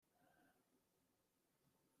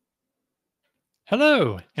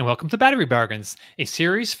Hello, and welcome to Battery Bargains, a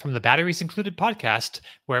series from the Batteries Included podcast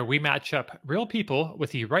where we match up real people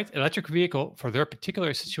with the right electric vehicle for their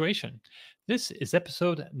particular situation. This is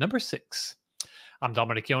episode number 6. I'm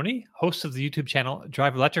Dominic Yoni, host of the YouTube channel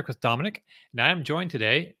Drive Electric with Dominic, and I am joined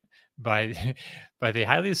today by, by the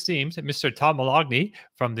highly esteemed Mr. Tom Malogny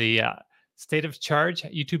from the State of Charge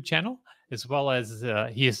YouTube channel, as well as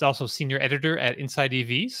he is also senior editor at Inside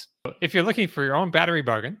EVs. If you're looking for your own battery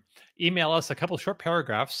bargain, email us a couple short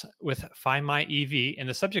paragraphs with Find My EV in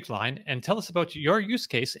the subject line and tell us about your use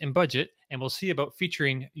case and budget, and we'll see about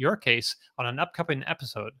featuring your case on an upcoming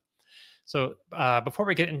episode. So before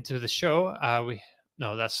we get into the show,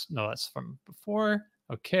 that's from before.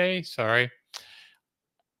 Okay, sorry.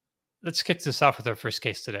 Let's kick this off with our first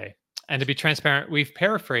case today. And to be transparent, we've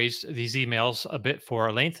paraphrased these emails a bit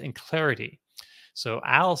for length and clarity. So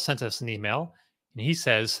Al sent us an email, and he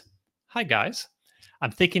says, "Hi guys. I'm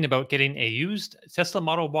thinking about getting a used Tesla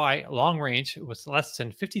Model Y long range with less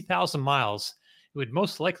than 50,000 miles. It would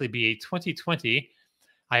most likely be a 2020.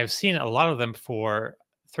 I have seen a lot of them for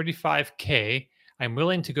 35K. I'm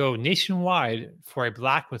willing to go nationwide for a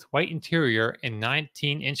black with white interior and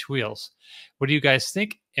 19-inch wheels. What do you guys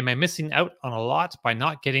think? Am I missing out on a lot by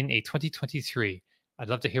not getting a 2023? I'd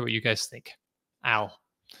love to hear what you guys think." Al.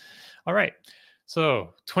 All right.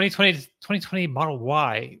 So 2020 Model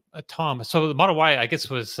Y, Tom. So the Model Y, I guess,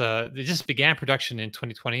 was they just began production in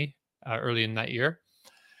 2020, early in that year.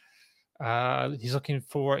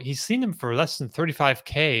 He's seen them for less than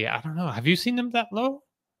 35K. I don't know. Have you seen them that low?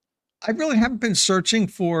 I really haven't been searching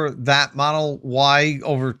for that Model Y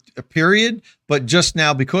over a period, but just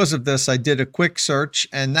now because of this, I did a quick search,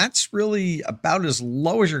 and that's really about as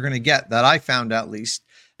low as you're going to get that I found at least.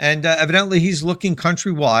 And evidently, he's looking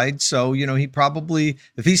countrywide, so he probably,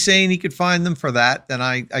 if he's saying he could find them for that, then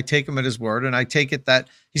I take him at his word, and I take it that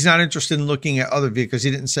he's not interested in looking at other vehicles. He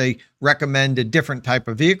didn't say recommend a different type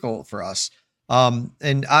of vehicle for us.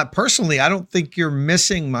 And personally, I don't think you're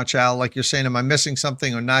missing much, Al. Like you're saying, am I missing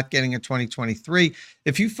something or not getting a 2023?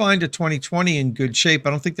 If you find a 2020 in good shape, I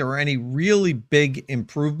don't think there were any really big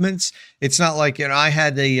improvements. It's not like, I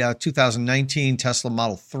had a 2019 Tesla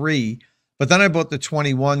Model 3, but then I bought the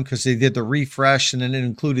 21 because they did the refresh and then it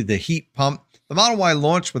included the heat pump. The Model Y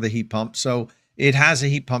launched with a heat pump, so it has a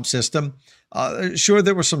heat pump system. Sure,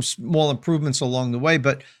 there were some small improvements along the way,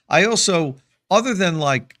 but I also, other than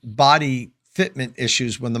like body fitment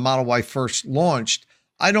issues when the Model Y first launched,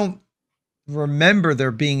 I don't remember there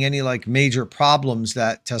being any like major problems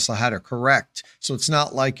that Tesla had to correct. So it's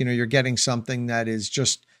not like, you're getting something that is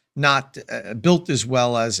just not built as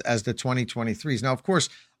well as the 2023s. Now, of course,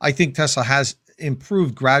 I think Tesla has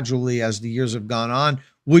improved gradually as the years have gone on.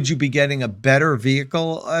 Would you be getting a better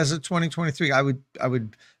vehicle as a 2023? I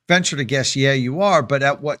would venture to guess, yeah, you are, but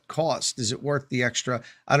at what cost? Is it worth the extra,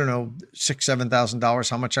 I don't know, $6,000-$7,000?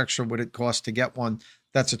 How much extra would it cost to get one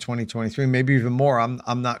that's a 2023? Maybe even more.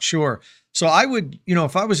 I'm not sure. So I would,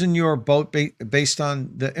 if I was in your boat based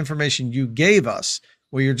on the information you gave us,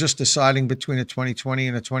 where you're just deciding between a 2020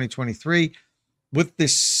 and a 2023, with the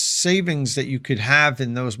savings that you could have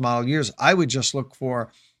in those model years, I would just look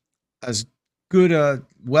for as good a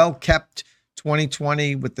well-kept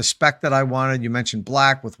 2020 with the spec that I wanted. You mentioned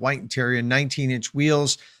black with white interior, 19-inch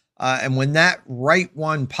wheels. And when that right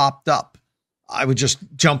one popped up, I would just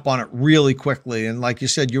jump on it really quickly. And like you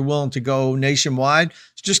said, you're willing to go nationwide.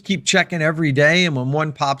 So just keep checking every day. And when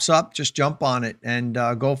one pops up, just jump on it and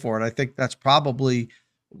go for it. I think that's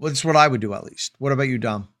what I would do at least. What about you,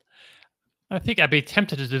 Dom? I think I'd be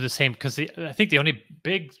tempted to do the same because I think the only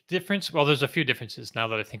big difference, well, there's a few differences now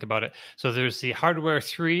that I think about it. So there's the hardware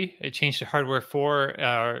 3, it changed to hardware 4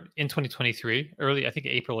 in 2023, early, I think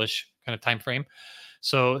April-ish kind of time frame.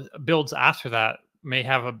 So builds after that may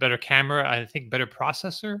have a better camera, I think better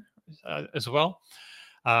processor as well.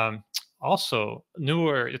 Also,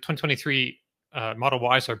 newer, the 2023 Model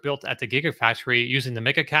Ys are built at the Gigafactory using the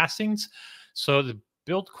mega castings. So the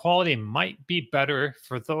build quality might be better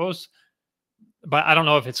for those, but I don't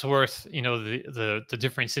know if it's worth, the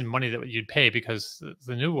difference in money that you'd pay, because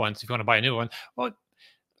the new ones, if you want to buy a new one, well,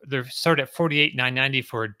 they're started at $48,990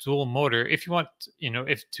 for a dual motor. If you want,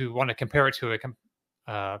 if to want to compare it to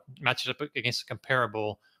match it up against a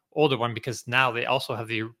comparable older one, because now they also have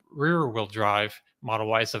the rear wheel drive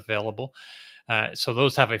Model Ys available. So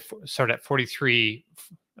those have start at $43,000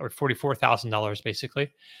 or $44,000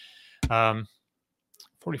 basically.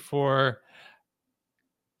 44.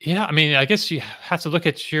 Yeah, I mean, I guess you have to look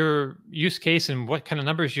at your use case and what kind of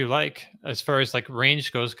numbers you like as far as like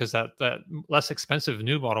range goes, because that less expensive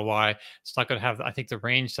new Model Y, it's not going to have, I think, the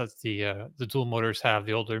range that the dual motors have,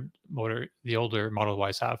 the older Model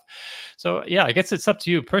Ys have. So yeah, I guess it's up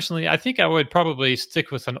to you personally. I think I would probably stick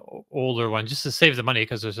with an older one just to save the money,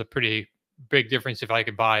 because there's a pretty big difference if I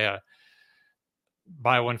could buy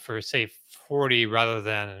one for say 40 rather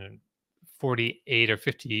than 48 or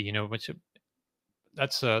 50. Which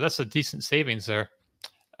that's a decent savings there.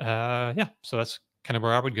 Yeah, so that's kind of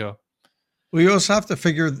where I would go. Well, you also have to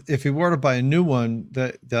figure if you were to buy a new one,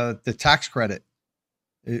 the tax credit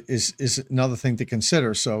is another thing to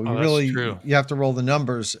consider. So Oh, you that's really true. you have to roll the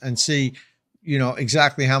numbers and see,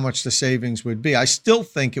 exactly how much the savings would be. I still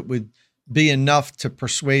think it would be enough to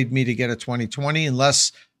persuade me to get a 2020,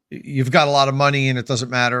 unless you've got a lot of money and it doesn't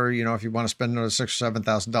matter. If you want to spend another $6,000 or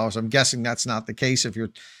 $7,000. I'm guessing that's not the case.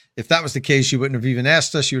 If that was the case, you wouldn't have even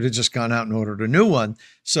asked us. You would have just gone out and ordered a new one.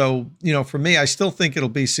 So, for me, I still think it'll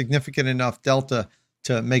be significant enough delta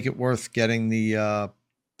to make it worth getting the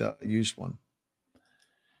used one.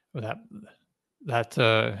 Well, that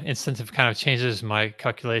incentive kind of changes my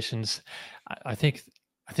calculations. I think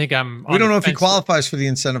I'm We on don't the know if he fence. qualifies for the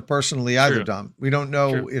incentive personally either, True, Dom. We don't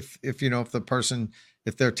know true. if the person,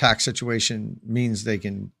 if their tax situation means they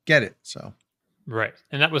can get it. So Right.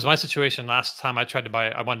 And that was my situation last time I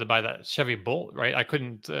wanted to buy that Chevy Bolt, right?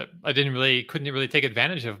 Couldn't really take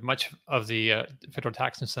advantage of much of the federal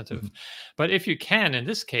tax incentive. mhm. But if you can, in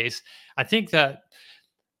this case, I think that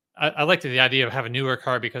I like the idea of having a newer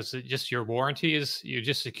car, because just your warranty is you're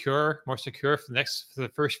just more secure for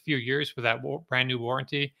the first few years with that brand new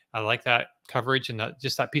warranty. I like that coverage and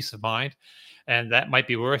just that peace of mind, and that might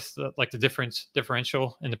be worth like the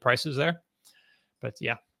differential in the prices there. But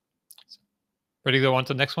yeah, ready to go on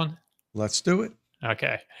to the next one? Let's do it.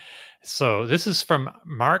 Okay, so this is from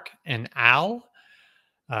Mark and Al.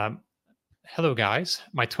 Um, Hello, guys.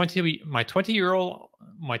 My 20-year-old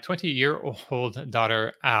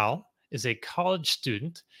daughter Al is a college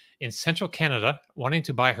student in central Canada, wanting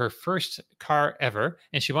to buy her first car ever,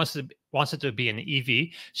 and she wants it to be an EV.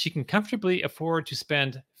 She can comfortably afford to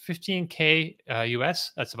spend 15K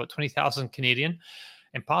US. That's about 20,000 Canadian,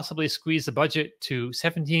 and possibly squeeze the budget to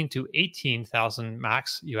 17 to 18,000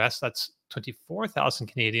 max US. That's 24,000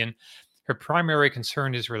 Canadian. Her primary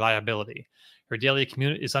concern is reliability. Her daily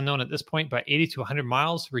commute is unknown at this point, but 80 to 100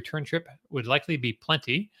 miles return trip would likely be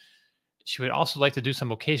plenty. She would also like to do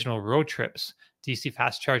some occasional road trips. DC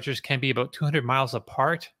fast chargers can be about 200 miles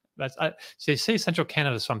apart. So they say Central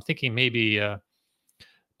Canada, so I'm thinking maybe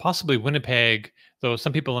possibly Winnipeg, though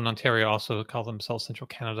some people in Ontario also call themselves Central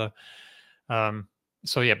Canada. Um,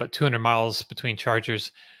 so yeah, but 200 miles between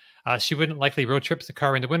chargers. She wouldn't likely road trip the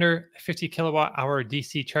car in the winter. 50 kilowatt hour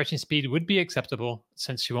DC charging speed would be acceptable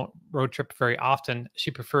since she won't road trip very often.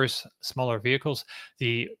 She prefers smaller vehicles.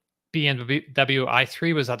 The BMW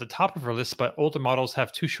i3 was at the top of her list, but older models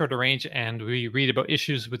have too short a range, and we read about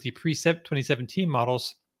issues with the pre 2017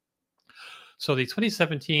 models. So the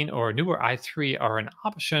 2017 or newer i3 are an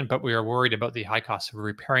option, but we are worried about the high cost of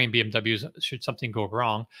repairing BMWs should something go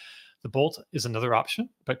wrong. The Bolt is another option,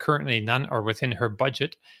 but currently none are within her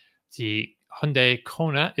budget. The Hyundai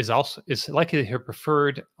Kona is likely her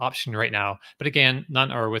preferred option right now, but again,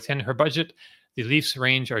 none are within her budget. The Leafs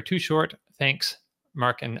range are too short. Thanks,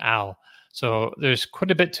 Mark and Al. So there's quite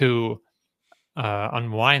a bit to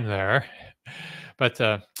unwind there. But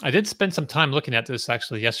I did spend some time looking at this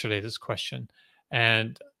actually yesterday, this question,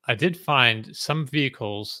 and I did find some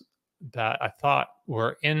vehicles that I thought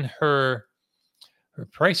were in her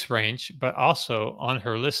price range, but also on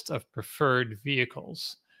her list of preferred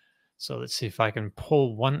vehicles. So let's see if I can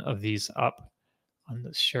pull one of these up on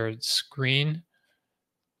the shared screen.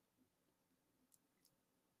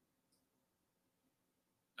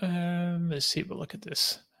 Let's see. We'll look at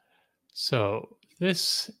this. So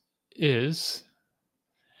this is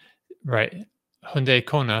right Hyundai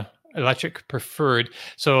Kona electric preferred.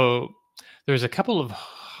 So there's a couple of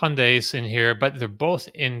Hyundais in here, but they're both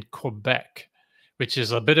in Quebec, which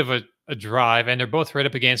is a bit of a drive, and they're both right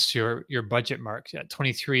up against your budget mark at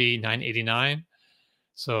 23,989.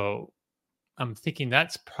 So I'm thinking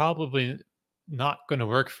that's probably not going to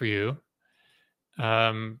work for you.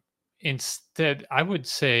 Um, Instead, I would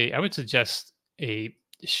suggest a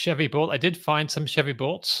Chevy Bolt. I did find some Chevy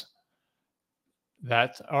Bolts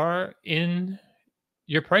that are in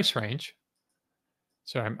your price range.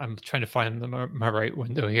 So I'm trying to find my right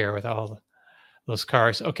window here with all those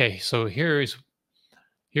cars. Okay, so here's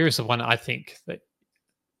the one I think that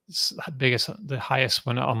is the highest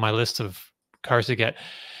one on my list of cars to get.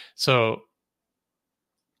 So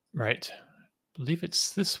right. believe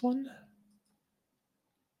it's this one.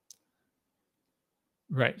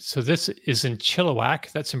 Right. So this is in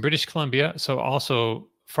Chilliwack. That's in British Columbia. So also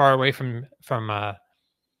far away from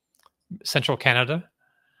central Canada.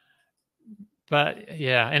 But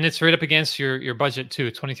yeah, and it's right up against your budget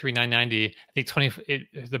too. 23,990. I think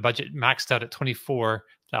the budget maxed out at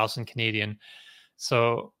 24,000 Canadian.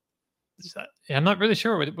 So I'm not really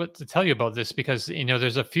sure what to tell you about this because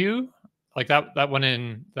there's a few like that one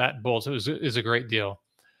in that Bulls is a great deal,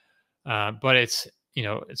 but it's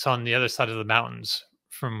on the other side of the mountains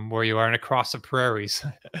from where you are and across the prairies,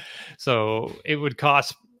 so it would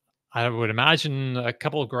cost, I would imagine, a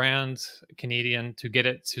couple of grand Canadian to get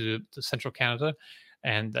it to central Canada,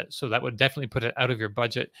 and so that would definitely put it out of your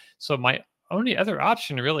budget. So my only other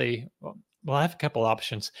option, really, well, I have a couple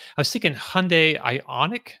options. I was thinking Hyundai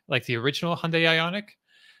Ioniq, like the original Hyundai Ioniq.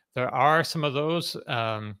 There are some of those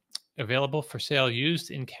available for sale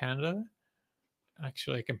used in Canada.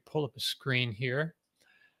 Actually, I can pull up a screen here.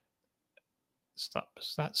 Stop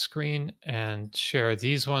that screen and share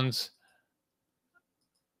these ones.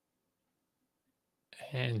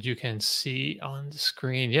 And you can see on the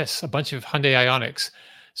screen, yes, a bunch of Hyundai Ioniqs.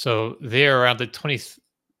 So they're around the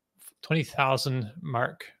 20,000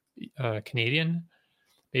 mark Canadian,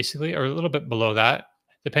 basically, or a little bit below that,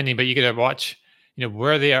 depending. But you got to watch,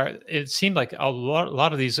 where they are. It seemed like a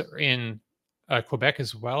lot of these are in Quebec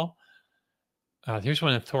as well. Here's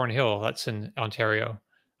one in Thornhill. That's in Ontario,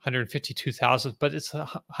 152,000, but it's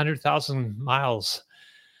 100,000 miles.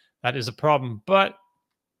 That is a problem. But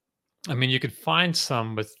I mean, you could find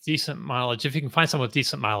some with decent mileage. If you can find some with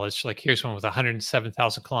decent mileage, like here's one with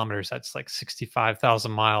 107,000 kilometers. That's like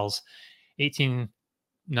 65,000 miles,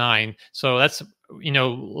 18.9. So that's,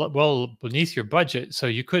 well beneath your budget. So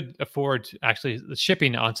you could afford actually the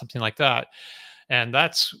shipping on something like that. And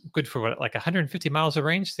that's good for what, like 150 miles of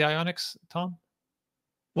range, the Ionics, Tom?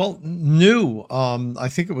 Well, new. I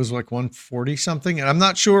think it was like 140 something, and I'm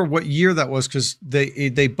not sure what year that was because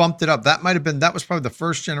they bumped it up. That was probably the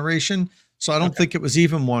first generation. So I don't Okay. think it was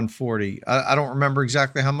even 140. I don't remember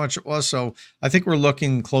exactly how much it was. So I think we're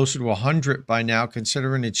looking closer to 100 by now,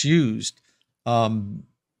 considering it's used. Um,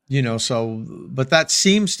 so but that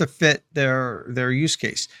seems to fit their use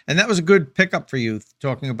case, and that was a good pickup for you.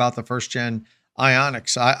 Talking about the first gen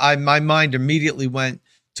Ionics, I my mind immediately went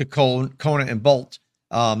to Kona and Bolt,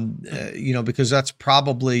 because that's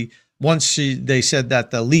probably they said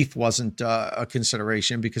that the Leaf wasn't a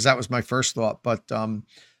consideration because that was my first thought. But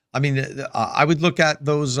I mean, I would look at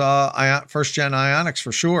those first gen Ionics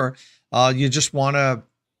for sure. You just want to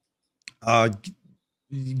uh,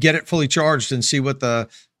 get it fully charged and see what the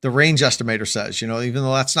range estimator says. Even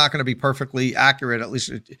though that's not going to be perfectly accurate, at least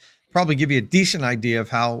it probably give you a decent idea of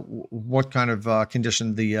what kind of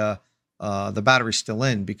condition the battery's still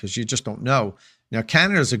in, because you just don't know. Now,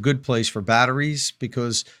 Canada is a good place for batteries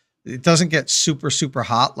because it doesn't get super, super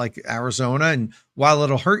hot like Arizona. And while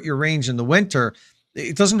it'll hurt your range in the winter,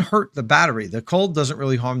 it doesn't hurt the battery. The cold doesn't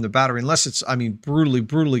really harm the battery unless it's, I mean, brutally,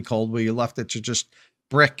 brutally cold where you left it to just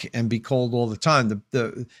brick and be cold all the time.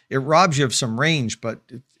 It robs you of some range, but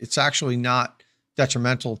it's actually not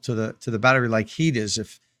detrimental to the battery like heat is.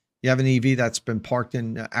 If you have an EV that's been parked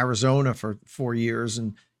in Arizona for 4 years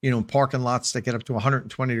and parking lots that get up to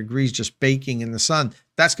 120 degrees just baking in the sun,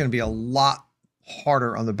 that's going to be a lot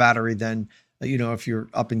harder on the battery than if you're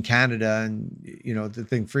up in Canada and the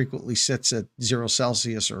thing frequently sits at 0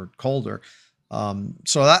 Celsius or colder.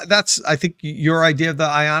 So that's, I think your idea of the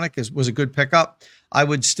Ioniq was a good pickup. I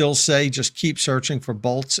would still say just keep searching for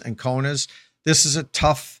bolts and Konas. This is a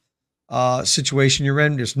tough situation you're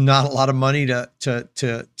in. There's not a lot of money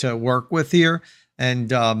to work with here, and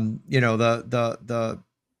the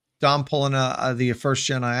Dom pulling the first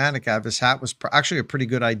gen Ioniq out of his hat was actually a pretty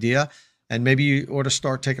good idea. And maybe you ought to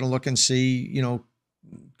start taking a look and see,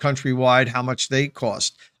 countrywide how much they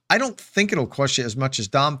cost. I don't think it'll cost you as much as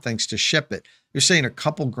Dom thinks to ship it. You're saying a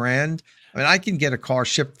couple grand. I mean, I can get a car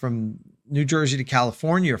shipped from New Jersey to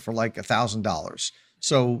California for like $1,000.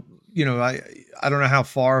 So, I don't know how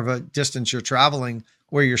far of a distance you're traveling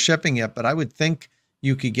where you're shipping it, but I would think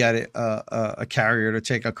you could get a carrier to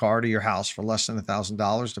take a car to your house for less than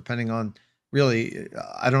 $1,000, depending on really,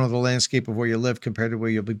 I don't know the landscape of where you live compared to where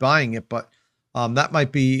you'll be buying it, but that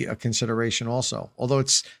might be a consideration also. Although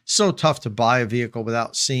it's so tough to buy a vehicle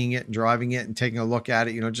without seeing it and driving it and taking a look at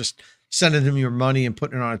it, just sending them your money and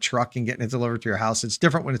putting it on a truck and getting it delivered to your house. It's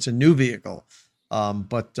different when it's a new vehicle. I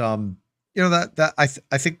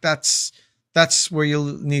think that's where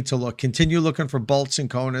you'll need to look. Continue looking for bolts and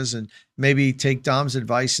Konas, and maybe take Dom's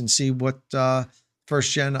advice and see what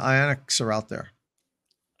first gen Ioniqs are out there.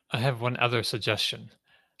 I have one other suggestion.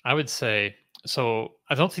 I would say So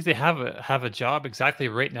I don't think they have a job exactly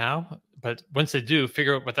right now, but once they do,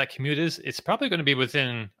 figure out what that commute is. It's probably going to be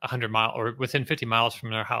within 100 mile or within 50 miles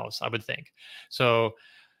from their house, I would think. So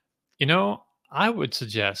you know, I would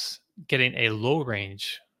suggest getting a low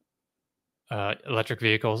range electric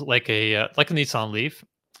vehicle like a Nissan Leaf,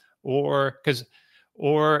 or because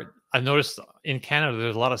or I've noticed in Canada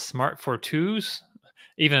there's a lot of Smart 42s,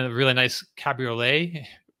 even a really nice cabriolet.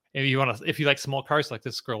 If you like small cars, like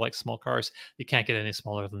this girl likes small cars, you can't get any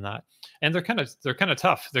smaller than that. And they're kind of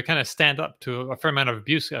tough. They're kind of stand up to a fair amount of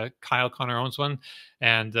abuse. Kyle Connor owns one,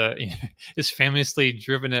 and is famously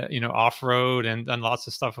driven it, off road and done lots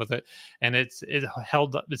of stuff with it, and it's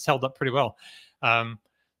held up pretty well. Um,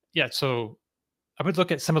 yeah, so I would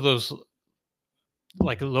look at some of those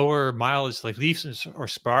like lower mileage, like Leafs or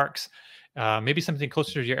Sparks, maybe something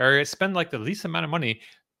closer to your area. Spend like the least amount of money.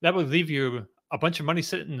 That would leave you a bunch of money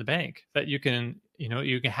sitting in the bank that you can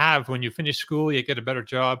have when you finish school. You get a better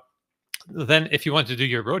job. Then, if you want to do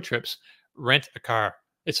your road trips, rent a car.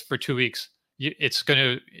 It's for 2 weeks. It's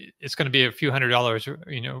gonna be a few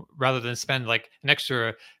 $100s. Rather than spend like an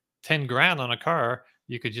extra 10 grand on a car,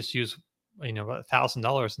 you could just use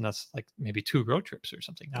 $1,000, and that's like maybe two road trips or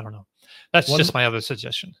something. I don't know. That's One just my other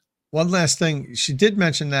suggestion. one last thing, she did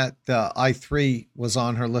mention that the i3 was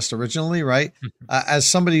on her list originally, right? Mhm. As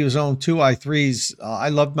somebody who's owned two i3s, I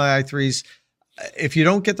loved my i3s. If you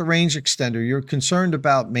don't get the range extender, you're concerned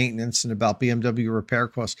about maintenance and about BMW repair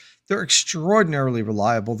costs. They're extraordinarily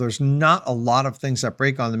reliable. There's not a lot of things that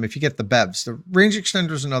break on them if you get the BEVs. The range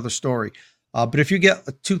extender is another story. But if you get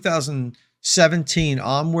a 2017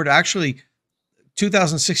 onward, actually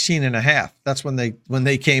 2016 and a half, that's when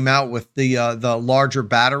they came out with the larger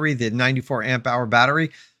battery, the 94 amp hour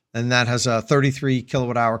battery, and that has a 33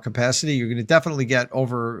 kilowatt hour capacity. You're going to definitely get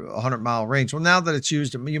over 100-mile range. Well, now that it's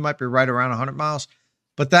used, you might be right around 100 miles,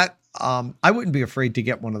 but that I wouldn't be afraid to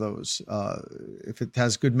get one of those if it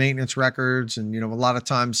has good maintenance records. And a lot of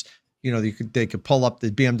times, they could pull up,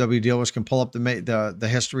 the BMW dealers can pull up the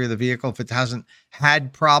history of the vehicle. If it hasn't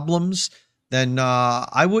had problems, then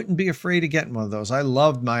I wouldn't be afraid of getting one of those. I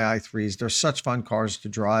loved my i3s. They're such fun cars to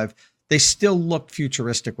drive. They still look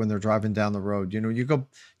futuristic when they're driving down the road. You go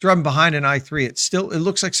driving behind an i3, it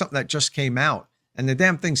looks like something that just came out, and the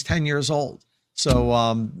damn thing's 10 years old. So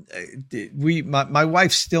my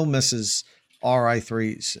wife still misses our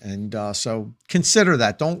i3s, and so consider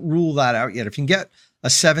that. Don't rule that out yet. If you can get a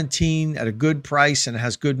 17 at a good price and it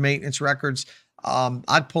has good maintenance records,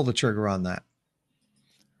 I'd pull the trigger on that.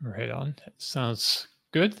 Right on. Sounds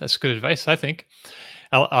good. That's good advice, I think.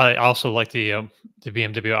 I also like the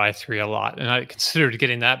BMW i3 a lot, and I considered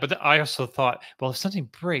getting that. But I also thought, well, if something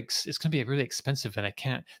breaks, it's going to be really expensive, and I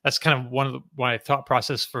can't. That's kind of one of my thought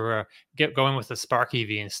process for get going with the Spark EV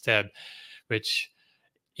instead, which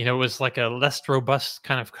was like a less robust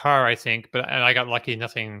kind of car, I think. And I got lucky;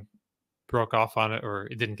 nothing broke off on it, or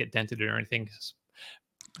it didn't get dented or anything.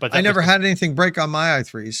 But I that was never had anything break on my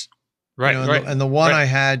i3s. right, And the, right, and the one right. I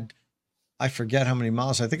had, I forget how many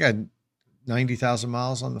miles. I think I had 90,000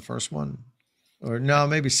 miles on the first one, or no,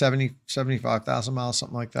 maybe 75,000 miles,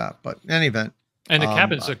 something like that. But in any event, And the um,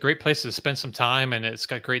 cabin's a great place to spend some time, and it's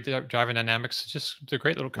got great driving dynamics. It's just they're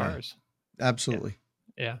great little yeah, cars. Yeah, absolutely.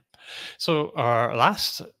 yeah. So our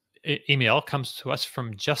last email comes to us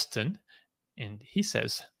from Justin, and he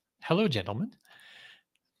says, "Hello, gentlemen.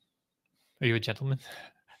 Are you a gentleman?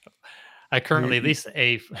 I currently You, lease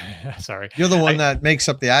a sorry. you're the one I that makes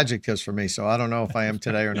up the adjectives for me, so I don't know if I am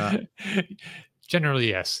today or not. generally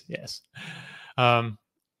yes, yes. Um,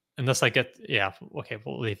 unless I get yeah, okay,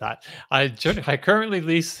 we'll leave that. I currently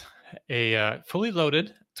lease a fully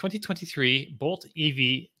loaded 2023 Bolt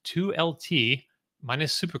EV 2LT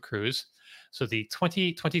minus Super Cruise. So the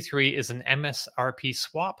 2023 is an MSRP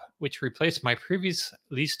swap, which replaced my previous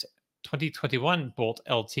leased 2021 Bolt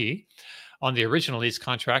LT. On the original lease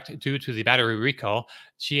contract, due to the battery recall,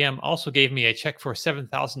 GM also gave me a check for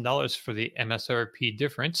 $7,000 for the MSRP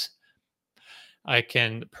difference. I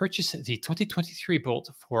can purchase the 2023 Bolt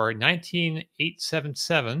for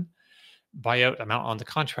 19,877 buyout amount on the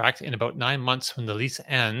contract in about 9 months when the lease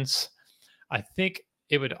ends. I think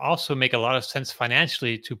it would also make a lot of sense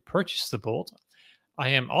financially to purchase the Bolt. I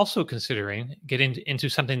am also considering getting into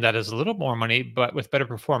something that is a little more money, but with better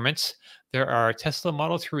performance. There are Tesla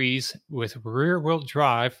Model 3s with rear-wheel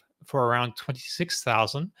drive for around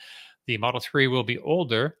 26,000. The Model 3 will be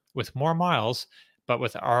older with more miles, but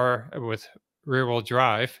with rear-wheel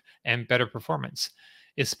drive and better performance.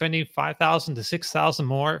 Is spending 5,000 to 6,000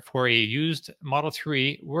 more for a used Model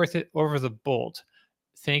 3 worth it over the Bolt?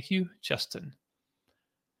 Thank you, Justin.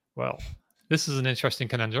 Well, this is an interesting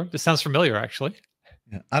conundrum. This sounds familiar, actually.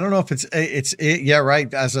 Yeah. I don't know if yeah,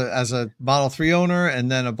 right. As a Model 3 owner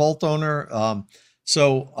and then a Bolt owner.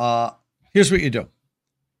 So here's what you do.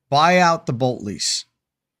 Buy out the Bolt lease.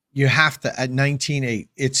 You have to at 19.8.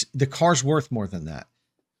 It's the car's worth more than that.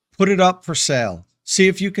 Put it up for sale. See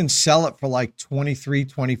if you can sell it for like 23,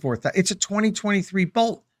 24,000. It's a 2023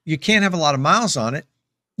 Bolt. You can't have a lot of miles on it.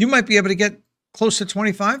 You might be able to get close to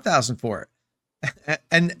 25,000 for it.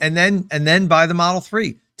 And then buy the Model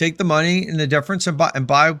 3. Take the money and the difference and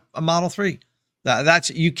buy a Model 3. That's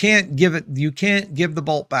you can't give the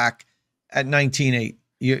Bolt back at 19.8.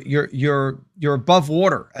 You're above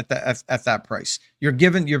water at that price.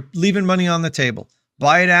 You're leaving money on the table.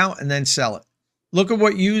 Buy it out and then sell it. Look at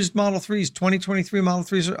what used Model 3s, 2023 Model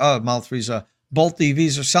 3s, Bolt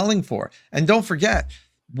EVs are selling for. And don't forget,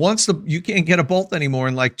 once you can't get a Bolt anymore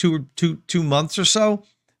in like two months or so,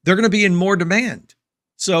 they're going to be in more demand.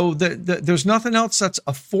 So there's nothing else that's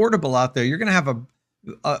affordable out there. You're going to have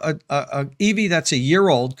a EV that's a year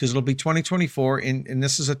old because it'll be 2024, and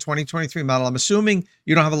this is a 2023 model. I'm assuming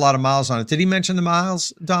you don't have a lot of miles on it. Did he mention the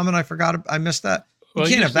miles, Dom? And I forgot. I missed that. You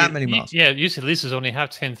can't have that many miles. Yeah, usually leases only have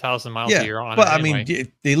 10,000 miles a year on but it. I mean,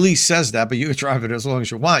 the lease says that, but you can drive it as long as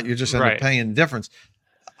you want. You just end up paying the difference.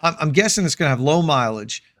 I'm guessing it's going to have low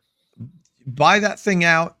mileage. Buy that thing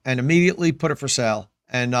out and immediately put it for sale.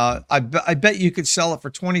 And I bet you could sell it for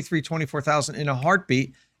 24,000 in a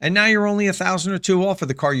heartbeat. And now you're only 1,000 or 2 off of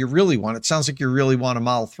the car you really want. It sounds like you really want a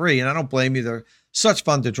Model 3, and I don't blame you. They're such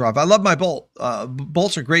fun to drive. I love my Bolt.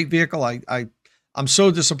 Bolt's a great vehicle. I'm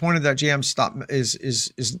so disappointed that GM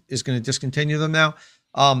is going to discontinue them now.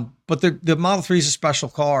 But the Model 3 is a special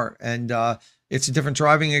car, and it's a different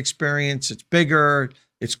driving experience. It's bigger,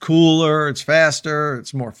 it's cooler, it's faster,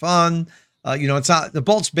 it's more fun. It's not the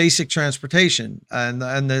Bolt's basic transportation, and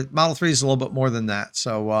the Model 3 is a little bit more than that.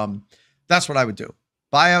 So that's what I would do.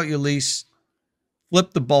 Buy out your lease,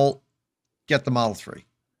 flip the Bolt, get the Model 3.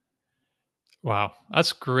 Wow,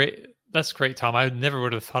 that's great. That's great, Tom. I never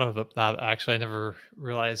would have thought of that. Actually, I never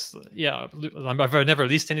realized. Yeah, I've never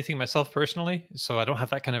leased anything myself personally, so I don't have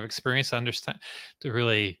that kind of experience to understand to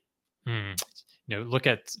really, look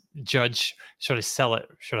at, judge. Should I sell it?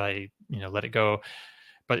 Should I, let it go?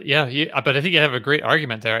 But but I think you have a great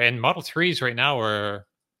argument there. And Model 3s right now are,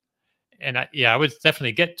 and I would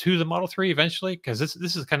definitely get to the Model 3 eventually, because this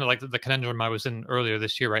is kind of like the conundrum I was in earlier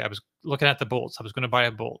this year, right? I was looking at the Bolts. I was going to buy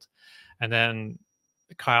a Bolt, and then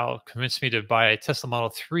Kyle convinced me to buy a Tesla Model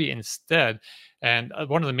 3 instead. And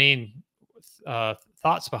one of the main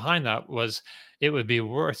thoughts behind that was it would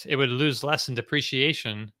lose less in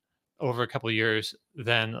depreciation over a couple of years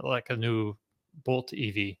than like a new Bolt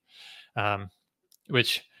EV,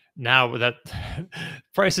 which now that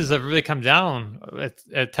prices have really come down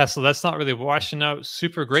at Tesla, that's not really washing out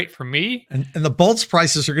super great for me. And the Bolt's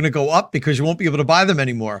prices are going to go up because you won't be able to buy them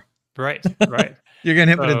anymore. Right. You're going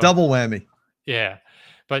to hit with a double whammy. Yeah.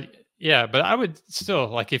 But I would still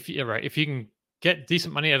like if you can get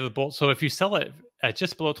decent money out of the Bolt. So if you sell it at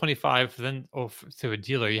just below 25, then to a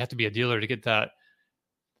dealer, you have to be a dealer to get that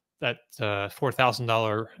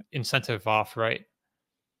 $4,000 incentive off, right?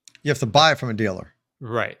 You have to buy it from a dealer.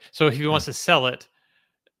 Right. So if he wants to sell it,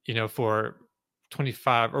 for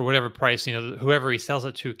 25 or whatever price, whoever he sells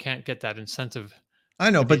it to can't get that incentive. I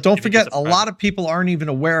know, but don't forget, a lot of people aren't even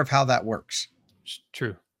aware of how that works.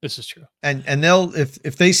 True. This is true. And they'll,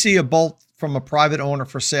 if they see a Bolt from a private owner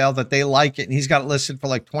for sale that they like it and he's got it listed for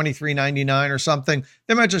like $23.99 or something,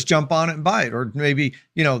 they might just jump on it and buy it, or maybe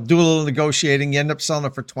do a little negotiating. You end up selling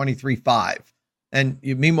it for $23.5, and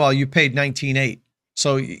meanwhile you paid $19.8.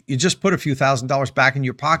 So you just put a few $1,000s back in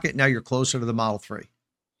your pocket. Now you're closer to the Model 3.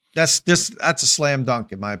 That's a slam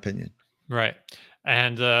dunk in my opinion. Right.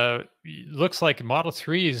 And looks like Model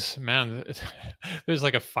 3s, man, there's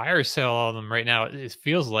like a fire sale on them right now. It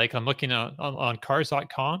feels like I'm looking on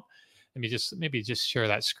cars.com. Maybe just share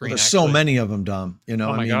that screen. Well, there's so many of them, Dom.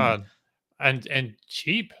 Oh my God. And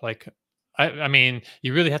cheap. Like, I mean,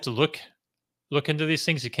 you really have to look into these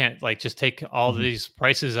things. You can't like just take all these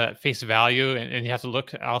prices at face value, and you have to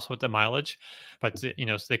look also at the mileage. But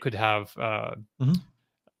they could have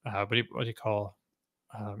what do you call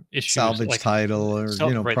issues, salvage like title,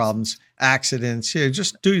 or problems, accidents. Yeah,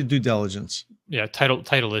 just do your due diligence. Yeah,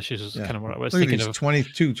 title issues is kind of what I was thinking of.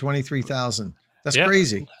 23,000. That's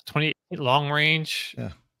crazy. 28 long range. Yeah,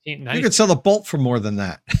 you could sell the Bolt for more than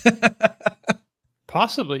that.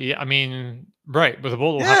 Possibly. I mean, right, but the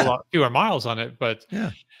Bolt will have a lot fewer miles on it. But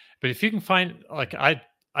but if you can find, like, I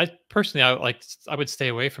personally, I would stay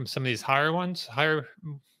away from some of these higher ones. I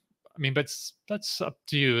mean, but that's up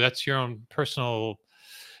to you. That's your own personal,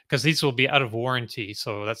 because these will be out of warranty.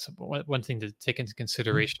 So that's one thing to take into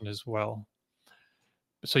consideration as well.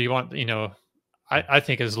 So you want, I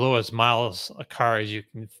think as low as miles a car as you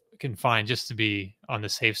can find, just to be on the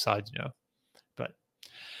safe side. But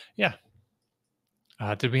yeah,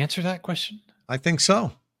 did we answer that question? I think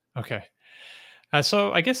so. Okay.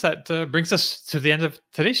 So I guess that brings us to the end of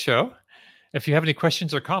today's show. If you have any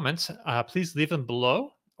questions or comments, please leave them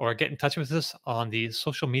below or get in touch with us on the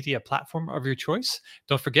social media platform of your choice.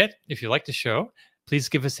 Don't forget, if you like the show, please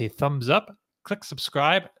give us a thumbs up, click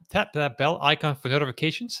subscribe, tap that bell icon for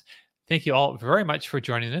notifications. Thank you all very much for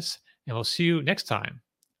joining us, and we'll see you next time.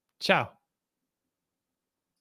 Ciao.